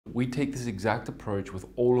We take this exact approach with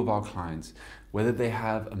all of our clients, whether they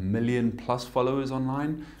have 1 million+ followers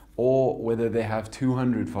online or whether they have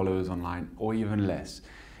 200 followers online or even less.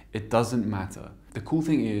 It doesn't matter. The cool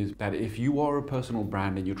thing is that if you are a personal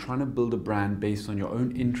brand and you're trying to build a brand based on your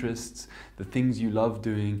own interests, the things you love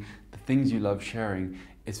doing, the things you love sharing,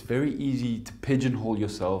 it's very easy to pigeonhole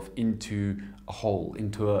yourself into a hole,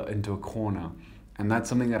 into a corner. And that's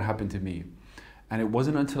something that happened to me. And it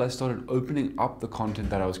wasn't until I started opening up the content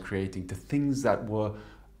that I was creating to things that were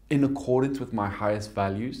in accordance with my highest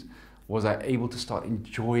values, was I able to start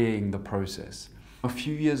enjoying the process. A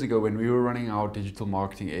few years ago, when we were running our digital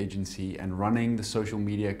marketing agency and running the social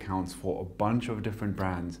media accounts for a bunch of different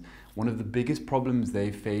brands, one of the biggest problems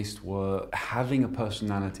they faced were having a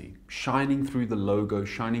personality, shining through the logo,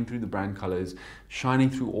 shining through the brand colors, shining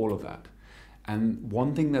through all of that. And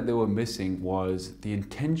one thing that they were missing was the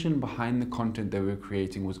intention behind the content they were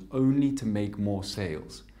creating was only to make more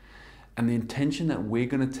sales. And the intention that we're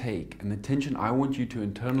going to take, and the intention I want you to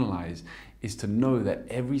internalize, is to know that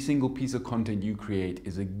every single piece of content you create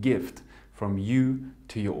is a gift from you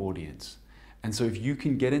to your audience. And so if you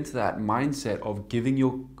can get into that mindset of giving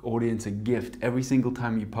your audience a gift every single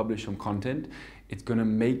time you publish some content, it's going to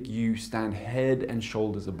make you stand head and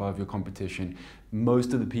shoulders above your competition.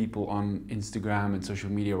 Most of the people on Instagram and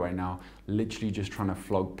social media right now literally just trying to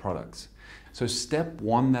flog products. So step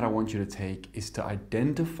one that I want you to take is to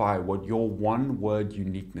identify what your one-word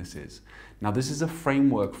uniqueness is. Now, this is a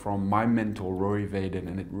framework from my mentor, Rory Vaden,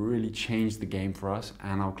 and it really changed the game for us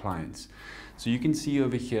and our clients. So you can see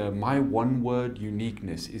over here, my one-word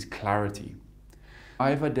uniqueness is clarity.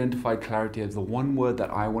 I've identified clarity as the one word that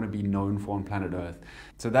I want to be known for on planet Earth.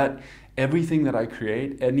 So that everything that I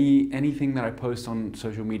create, anything that I post on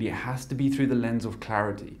social media has to be through the lens of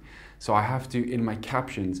clarity. So I have to, in my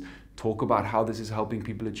captions, talk about how this is helping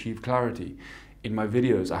people achieve clarity. In my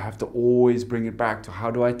videos, I have to always bring it back to how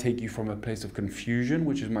do I take you from a place of confusion,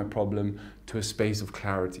 which is my problem, to a space of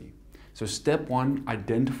clarity. So step one,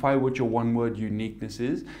 identify what your one-word uniqueness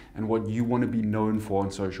is and what you want to be known for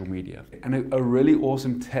on social media. And a really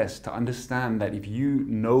awesome test to understand that if you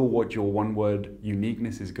know what your one-word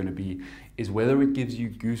uniqueness is going to be is whether it gives you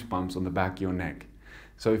goosebumps on the back of your neck.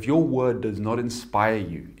 So if your word does not inspire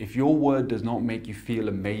you, if your word does not make you feel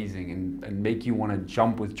amazing and make you want to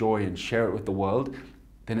jump with joy and share it with the world,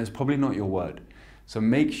 then it's probably not your word. So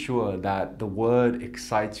make sure that the word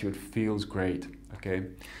excites you, it feels great, okay?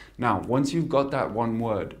 Now, once you've got that one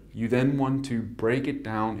word, you then want to break it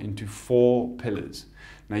down into 4 pillars.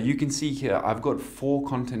 Now you can see here, I've got 4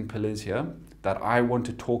 content pillars here that I want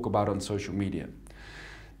to talk about on social media.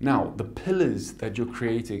 Now, the pillars that you're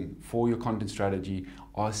creating for your content strategy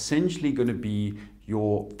are essentially going to be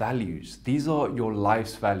your values. These are your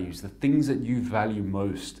life's values, the things that you value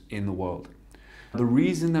most in the world. The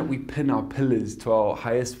reason that we pin our pillars to our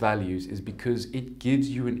highest values is because it gives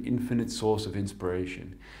you an infinite source of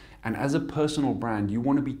inspiration. And as a personal brand, you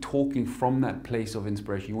want to be talking from that place of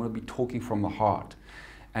inspiration. You want to be talking from the heart.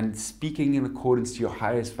 And speaking in accordance to your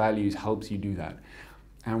highest values helps you do that.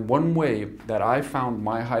 And one way that I found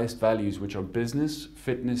my highest values, which are business,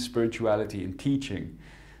 fitness, spirituality, and teaching,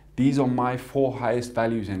 these are my 4 highest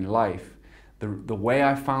values in life. The way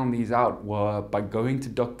I found these out were by going to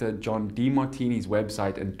Dr. John Demartini's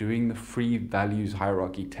website and doing the free values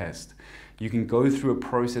hierarchy test. You can go through a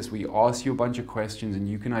process where you ask you a bunch of questions and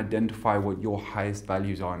you can identify what your highest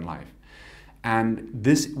values are in life. And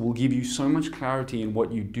this will give you so much clarity in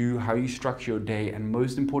what you do, how you structure your day, and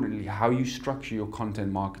most importantly, how you structure your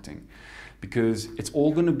content marketing. Because it's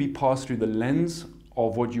all going to be passed through the lens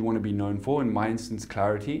of what you want to be known for, in my instance,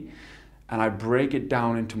 clarity. And I break it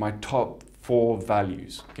down into my top 4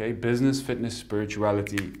 values, okay? Business, fitness,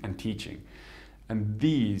 spirituality, and teaching. And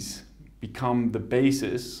these become the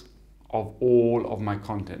basis of all of my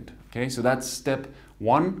content, okay? So that's step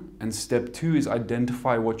 1, and step 2 is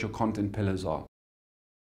identify what your content pillars are.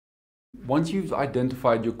 Once you've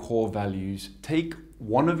identified your core values, take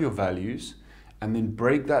one of your values and then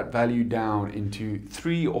break that value down into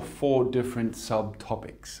 3 or 4 different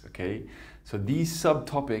subtopics, okay? So these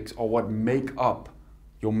subtopics are what make up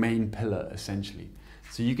your main pillar, essentially.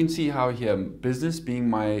 So you can see how here, business being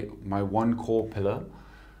my one core pillar,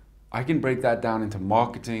 I can break that down into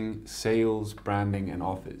marketing, sales, branding, and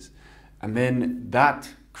offers. And then that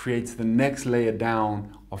creates the next layer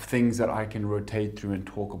down of things that I can rotate through and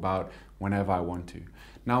talk about whenever I want to.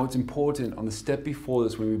 Now, it's important on the step before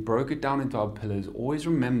this, when we broke it down into our pillars, always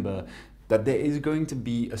remember that there is going to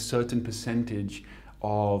be a certain percentage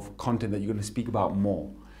of content that you're going to speak about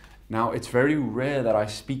more. Now, it's very rare that I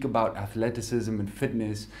speak about athleticism and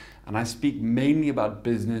fitness, and I speak mainly about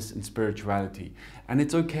business and spirituality. And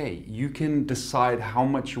it's okay. You can decide how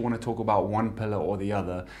much you want to talk about one pillar or the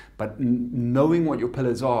other, but knowing what your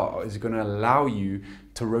pillars are is going to allow you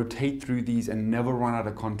to rotate through these and never run out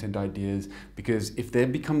of content ideas. Because if there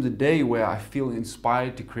becomes a day where I feel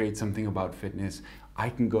inspired to create something about fitness, I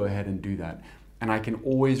can go ahead and do that. And I can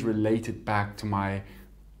always relate it back to my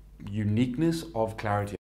uniqueness of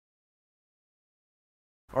clarity.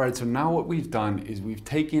 All right, so now what we've done is we've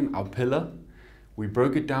taken our pillar, we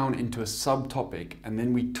broke it down into a subtopic, and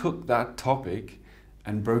then we took that topic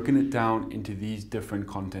and broken it down into these different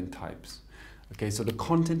content types. Okay, so the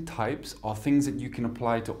content types are things that you can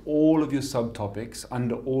apply to all of your subtopics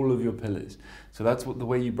under all of your pillars. So that's the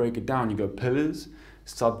way you break it down. You go pillars,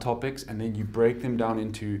 subtopics, and then you break them down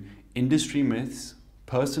into industry myths,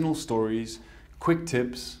 personal stories, quick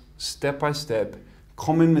tips, step-by-step,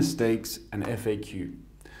 common mistakes, and FAQ.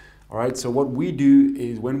 All right, so what we do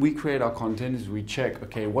is when we create our content is we check,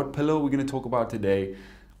 okay, what pillar are we going to talk about today?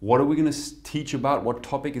 What are we going to teach about? What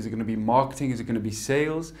topic? Is it going to be marketing? Is it going to be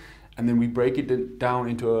sales? And then we break it down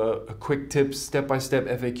into a quick tips, step-by-step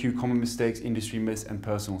FAQ, common mistakes, industry myths, and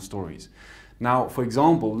personal stories. Now, for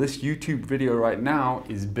example, this YouTube video right now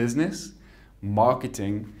is business,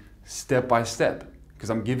 marketing, step-by-step, because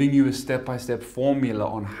I'm giving you a step-by-step formula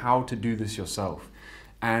on how to do this yourself.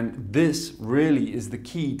 And this really is the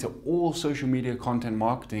key to all social media content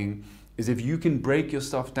marketing, is if you can break your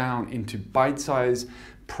stuff down into bite-sized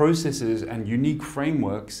processes and unique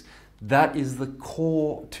frameworks, that is the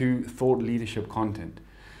core to thought leadership content.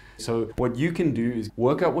 So what you can do is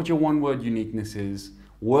work out what your one-word uniqueness is,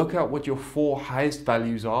 work out what your 4 highest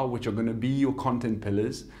values are, which are going to be your content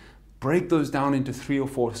pillars, break those down into 3 or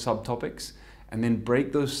 4 subtopics, and then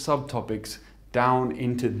break those subtopics down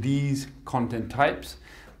into these content types.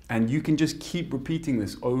 And you can just keep repeating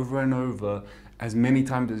this over and over as many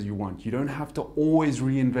times as you want. You don't have to always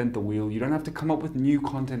reinvent the wheel. You don't have to come up with new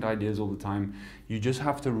content ideas all the time. You just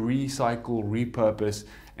have to recycle, repurpose,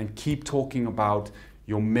 and keep talking about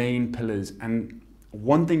your main pillars. And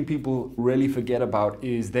one thing people really forget about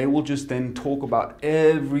is they will just then talk about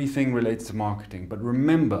everything related to marketing. But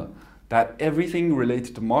remember that everything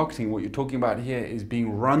related to marketing, what you're talking about here, is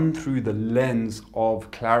being run through the lens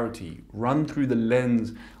of clarity, run through the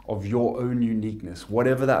lens of your own uniqueness.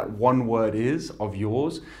 Whatever that one word is of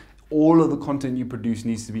yours, all of the content you produce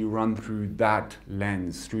needs to be run through that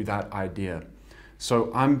lens, through that idea.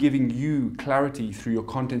 So I'm giving you clarity through your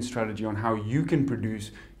content strategy on how you can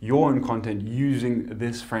produce your own content using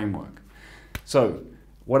this framework. So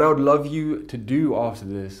what I would love you to do after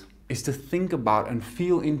this is to think about and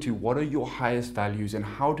feel into what are your highest values and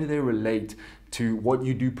how do they relate to what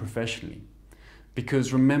you do professionally.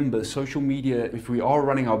 Because remember, social media, if we are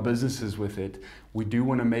running our businesses with it, we do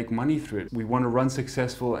want to make money through it. We want to run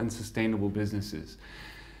successful and sustainable businesses.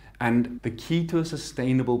 And the key to a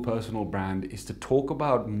sustainable personal brand is to talk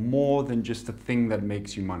about more than just the thing that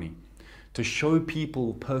makes you money. To show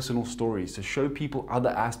people personal stories, to show people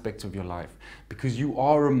other aspects of your life. Because you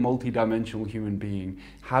are a multi-dimensional human being.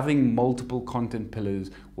 Having multiple content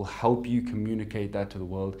pillars will help you communicate that to the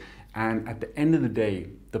world. And at the end of the day,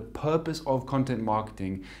 the purpose of content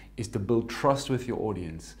marketing is to build trust with your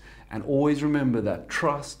audience. And always remember that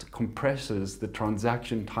trust compresses the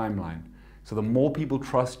transaction timeline. So the more people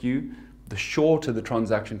trust you, the shorter the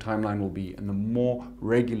transaction timeline will be, and the more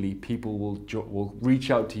regularly people will reach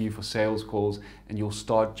out to you for sales calls, and you'll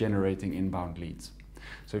start generating inbound leads.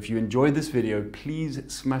 So if you enjoyed this video, please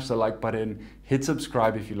smash the like button, hit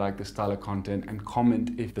subscribe if you like this style of content, and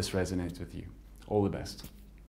comment if this resonates with you. All the best.